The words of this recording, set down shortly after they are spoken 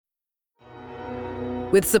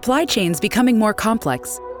With supply chains becoming more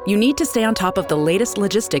complex, you need to stay on top of the latest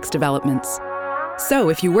logistics developments. So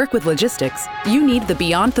if you work with logistics, you need the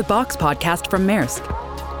Beyond the Box podcast from Maersk.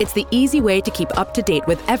 It's the easy way to keep up to date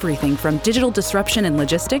with everything from digital disruption in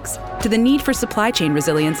logistics to the need for supply chain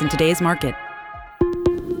resilience in today's market.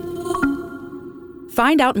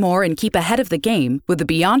 Find out more and keep ahead of the game with the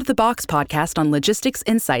Beyond the Box podcast on logistics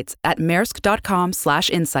insights at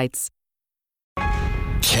maersk.com/insights.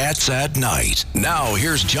 Cats at Night. Now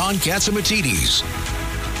here's John Catsimatidis.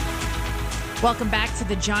 Welcome back to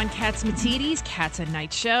the John Catsimatidis Cats at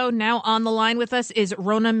Night show. Now on the line with us is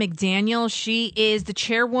Ronna McDaniel. She is the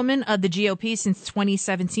chairwoman of the GOP since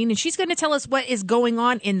 2017, and she's going to tell us what is going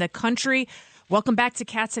on in the country. Welcome back to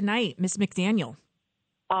Cats at Night, Ms. McDaniel.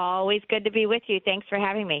 Always good to be with you. Thanks for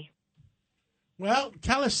having me. Well,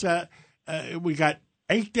 tell us, we got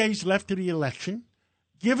 8 days left to the election.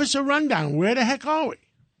 Give us a rundown. Where the heck are we?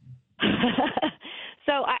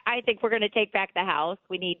 So I think we're going to take back the House.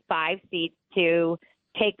 We need 5 seats to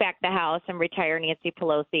take back the House and retire Nancy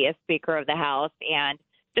Pelosi as Speaker of the House. And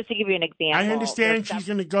just to give you an example. I understand she's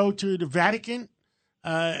going to go to the Vatican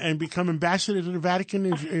and become ambassador to the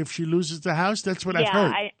Vatican if she loses the House. That's what I've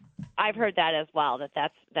heard. I've heard that as well,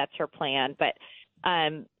 that's her plan. But,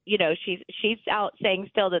 she's out saying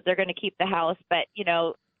still that they're going to keep the House. But,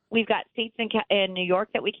 we've got seats in New York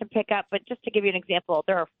that we can pick up. But just to give you an example,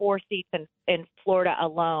 there are 4 seats in Florida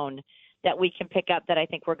alone that we can pick up that I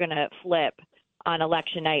think we're going to flip on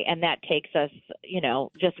election night. And that takes us,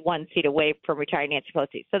 just 1 seat away from retiring Nancy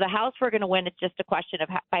Pelosi. So the House we're going to win. It's just a question of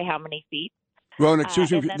by how many seats. Ronna,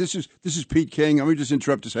 excuse me. This is Pete King. Let me just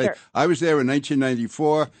interrupt to say, sure. I was there in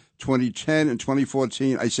 1994, 2010, and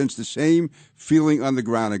 2014. I sensed the same feeling on the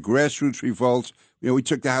ground, a grassroots revolt. We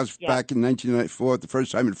took the House back in 1994, the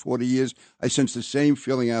first time in 40 years. I sense the same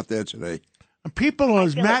feeling out there today. And people are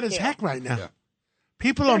as mad as heck right now. Yeah.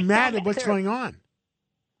 People are mad at what's going on.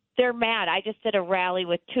 They're mad. I just did a rally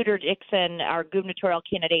with Tudor Dixon, our gubernatorial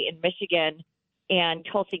candidate in Michigan, and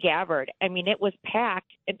Tulsi Gabbard. I mean, it was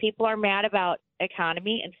packed, and people are mad about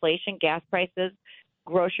economy, inflation, gas prices,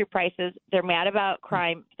 grocery prices. They're mad about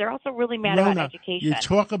crime. They're also really mad Ronna, about education. You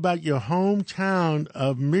talk about your hometown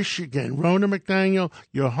of Michigan, Ronna McDaniel,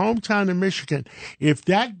 your hometown of Michigan. If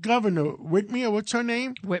that governor, Whitmer, what's her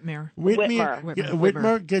name? Whitmer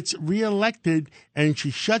gets reelected and she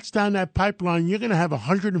shuts down that pipeline, you're going to have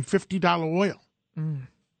 $150 oil. Mm.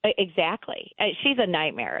 Exactly. She's a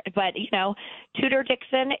nightmare. But, Tudor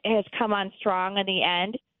Dixon has come on strong in the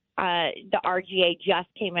end. The RGA just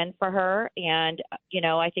came in for her, and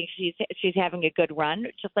I think she's having a good run,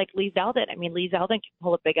 just like Lee Zeldin. I mean, Lee Zeldin can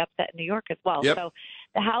pull a big upset in New York as well. Yep. So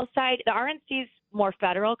the House side, the RNC's more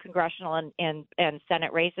federal, congressional, and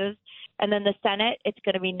Senate races, and then the Senate, it's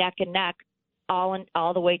going to be neck and neck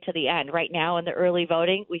all the way to the end. Right now, in the early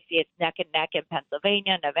voting, we see it's neck and neck in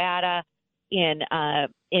Pennsylvania, Nevada, in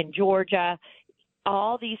Georgia,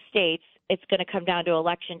 all these states. It's going to come down to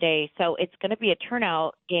Election Day. So it's going to be a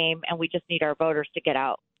turnout game, and we just need our voters to get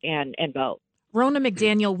out and vote. Ronna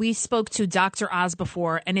McDaniel, we spoke to Dr. Oz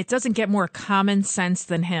before, and it doesn't get more common sense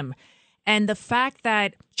than him. And the fact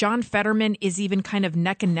that John Fetterman is even kind of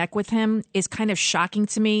neck and neck with him is kind of shocking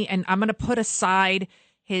to me. And I'm going to put aside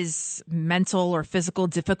his mental or physical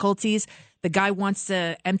difficulties. The guy wants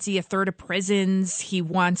to empty a third of prisons. He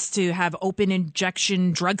wants to have open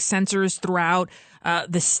injection drug centers throughout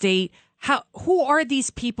the state. Who are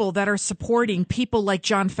these people that are supporting people like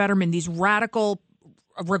John Fetterman, these radical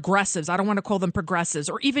regressives? I don't want to call them progressives,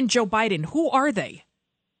 or even Joe Biden. Who are they?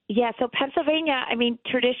 Yeah, so Pennsylvania,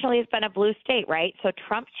 traditionally has been a blue state, right? So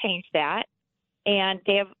Trump changed that, and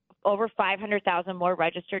they have over 500,000 more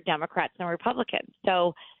registered Democrats than Republicans.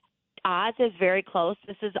 So Oz is very close.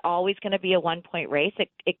 This is always going to be a one-point race.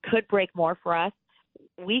 It could break more for us.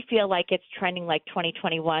 We feel like it's trending like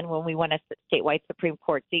 2021 when we won a statewide Supreme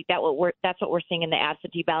Court seat. That's what we're seeing in the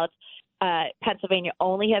absentee ballots. Pennsylvania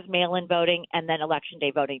only has mail-in voting and then Election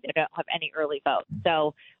Day voting. They don't have any early vote.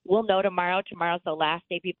 So we'll know tomorrow. Tomorrow's the last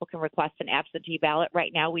day people can request an absentee ballot.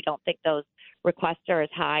 Right now, we don't think those requests are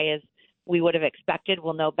as high as we would have expected.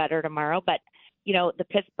 We'll know better tomorrow. But, the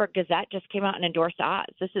Pittsburgh Gazette just came out and endorsed Oz.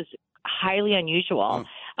 This is highly unusual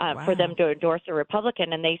for them to endorse a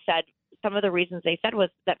Republican. And they said some of the reasons they said was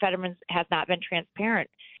that Fetterman has not been transparent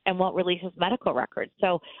and won't release his medical records.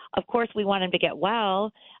 So, of course, we want him to get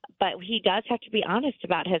well, but he does have to be honest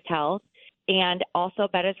about his health and also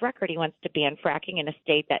about his record. He wants to ban fracking in a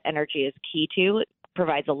state that energy is key to. It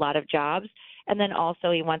provides a lot of jobs. And then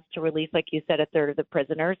also he wants to release, like you said, a third of the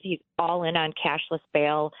prisoners. He's all in on cashless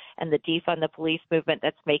bail and the defund the police movement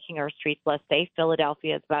that's making our streets less safe.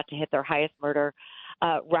 Philadelphia is about to hit their highest murder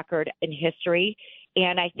record in history.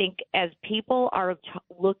 And I think as people are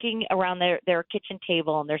looking around their kitchen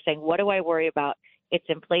table and they're saying, what do I worry about? It's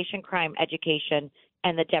inflation, crime, education,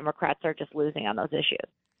 and the Democrats are just losing on those issues.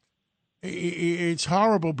 It's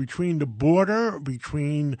horrible between the border,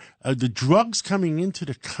 between the drugs coming into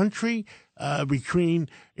the country, between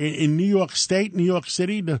in New York State, New York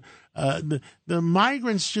City, the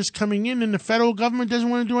migrants just coming in, and the federal government doesn't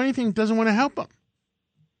want to do anything, doesn't want to help them.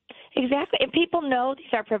 Exactly. And people know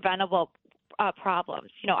these are preventable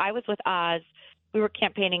problems. You know, I was with Oz. We were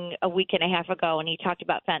campaigning a week and a half ago, and he talked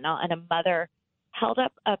about fentanyl, and a mother held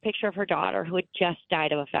up a picture of her daughter who had just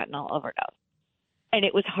died of a fentanyl overdose. And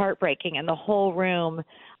it was heartbreaking, and the whole room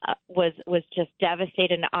was just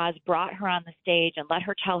devastated. And Oz brought her on the stage and let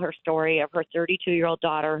her tell her story of her 32-year-old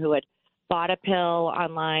daughter who had bought a pill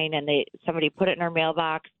online, and somebody put it in her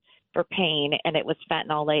mailbox for pain, and it was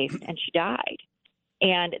fentanyl laced, and she died.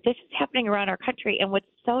 And this is happening around our country. And what's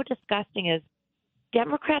so disgusting is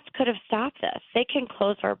Democrats could have stopped this. They can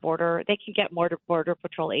close our border. They can get more Border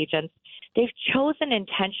Patrol agents. They've chosen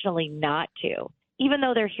intentionally not to. Even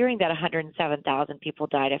though they're hearing that 107,000 people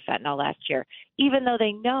died of fentanyl last year, even though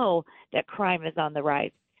they know that crime is on the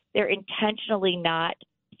rise, they're intentionally not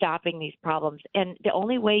stopping these problems. And the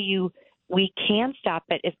only way we can stop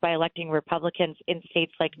it is by electing Republicans in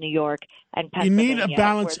states like New York and Pennsylvania. You need a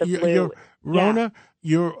balance. Ronna,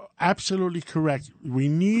 you're absolutely correct. We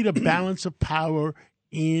need a balance of power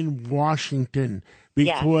in Washington.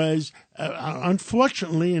 Because,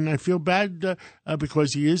 unfortunately, and I feel bad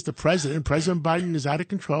because he is the president. President Biden is out of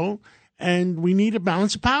control, and we need a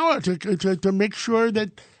balance of power to make sure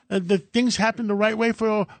that things happen the right way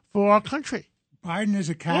for our country. Biden is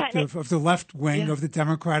a captive of the left wing of the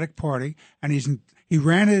Democratic Party, and he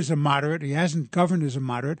ran as a moderate. He hasn't governed as a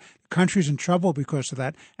moderate. The country's in trouble because of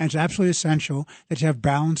that, and it's absolutely essential that you have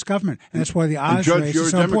balanced government. And that's why the Oz race is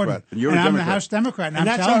so important. And I'm the House Democrat, and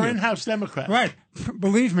that's our in-house Democrat. Right.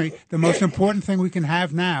 Believe me, the most important thing we can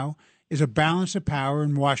have now is a balance of power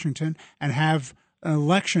in Washington and have an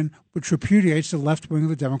election which repudiates the left wing of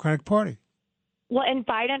the Democratic Party. Well, and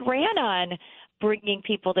Biden ran on bringing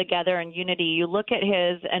people together in unity. You look at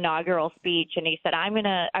his inaugural speech, and he said, I'm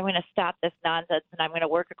gonna stop this nonsense, and I'm going to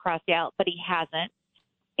work across the aisle, but he hasn't.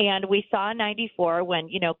 And we saw in 94 when,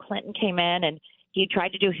 Clinton came in and he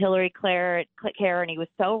tried to do Hillary care, and he was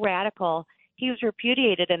so radical. He was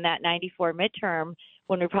repudiated in that 94 midterm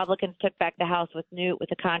when Republicans took back the House with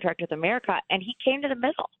a contract with America, and he came to the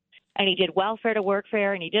middle, and he did welfare to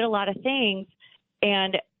workfare, and he did a lot of things.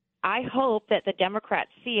 And I hope that the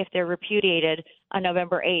Democrats see, if they're repudiated on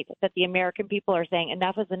November 8th, that the American people are saying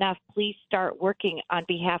enough is enough. Please start working on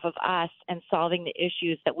behalf of us and solving the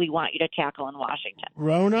issues that we want you to tackle in Washington.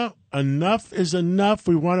 Ronna, enough is enough.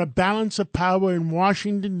 We want a balance of power in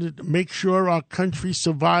Washington to make sure our country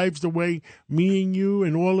survives the way me and you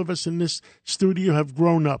and all of us in this studio have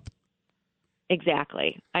grown up.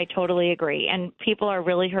 Exactly. I totally agree. And people are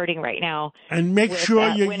really hurting right now. And make sure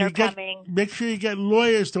you get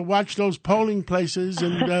lawyers to watch those polling places,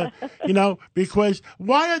 and because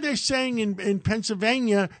why are they saying in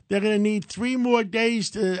Pennsylvania they're going to need 3 more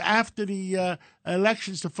days after the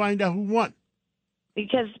elections to find out who won?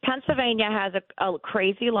 Because Pennsylvania has a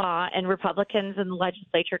crazy law, and Republicans in the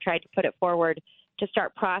legislature tried to put it forward to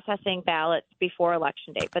start processing ballots before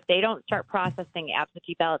Election Day, but they don't start processing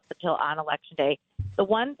absentee ballots until on Election Day. The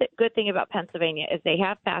one good thing about Pennsylvania is they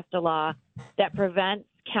have passed a law that prevents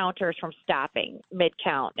counters from stopping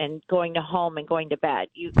mid-count and going to home and going to bed.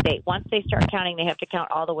 Once they start counting, they have to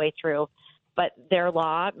count all the way through, but their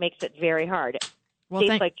law makes it very hard.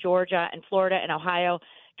 States like Georgia and Florida and Ohio,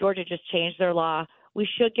 Georgia just changed their law. We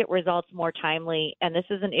should get results more timely, and this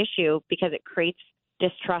is an issue because it creates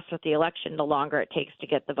distrust with the election the longer it takes to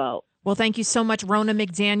get the vote. Well, thank you so much, Ronna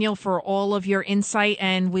McDaniel, for all of your insight,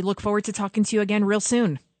 and we look forward to talking to you again real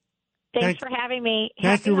soon. Thanks for having me.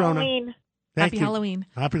 Happy Halloween. Happy Halloween.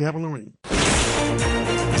 Happy Halloween.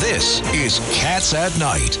 This is Cats at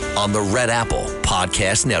Night on the Red Apple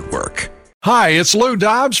Podcast Network. Hi, it's Lou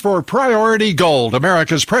Dobbs for Priority Gold,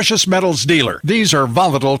 America's precious metals dealer. These are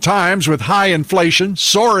volatile times with high inflation,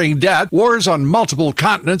 soaring debt, wars on multiple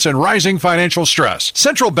continents, and rising financial stress.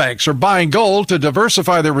 Central banks are buying gold to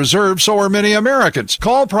diversify their reserves, so are many Americans.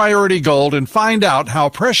 Call Priority Gold and find out how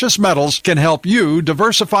precious metals can help you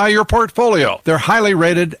diversify your portfolio. They're highly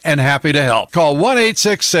rated and happy to help. Call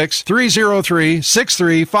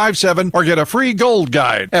 1-866-303-6357 or get a free gold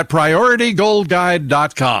guide at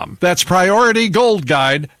PriorityGoldGuide.com. That's PriorityGoldGuide.com.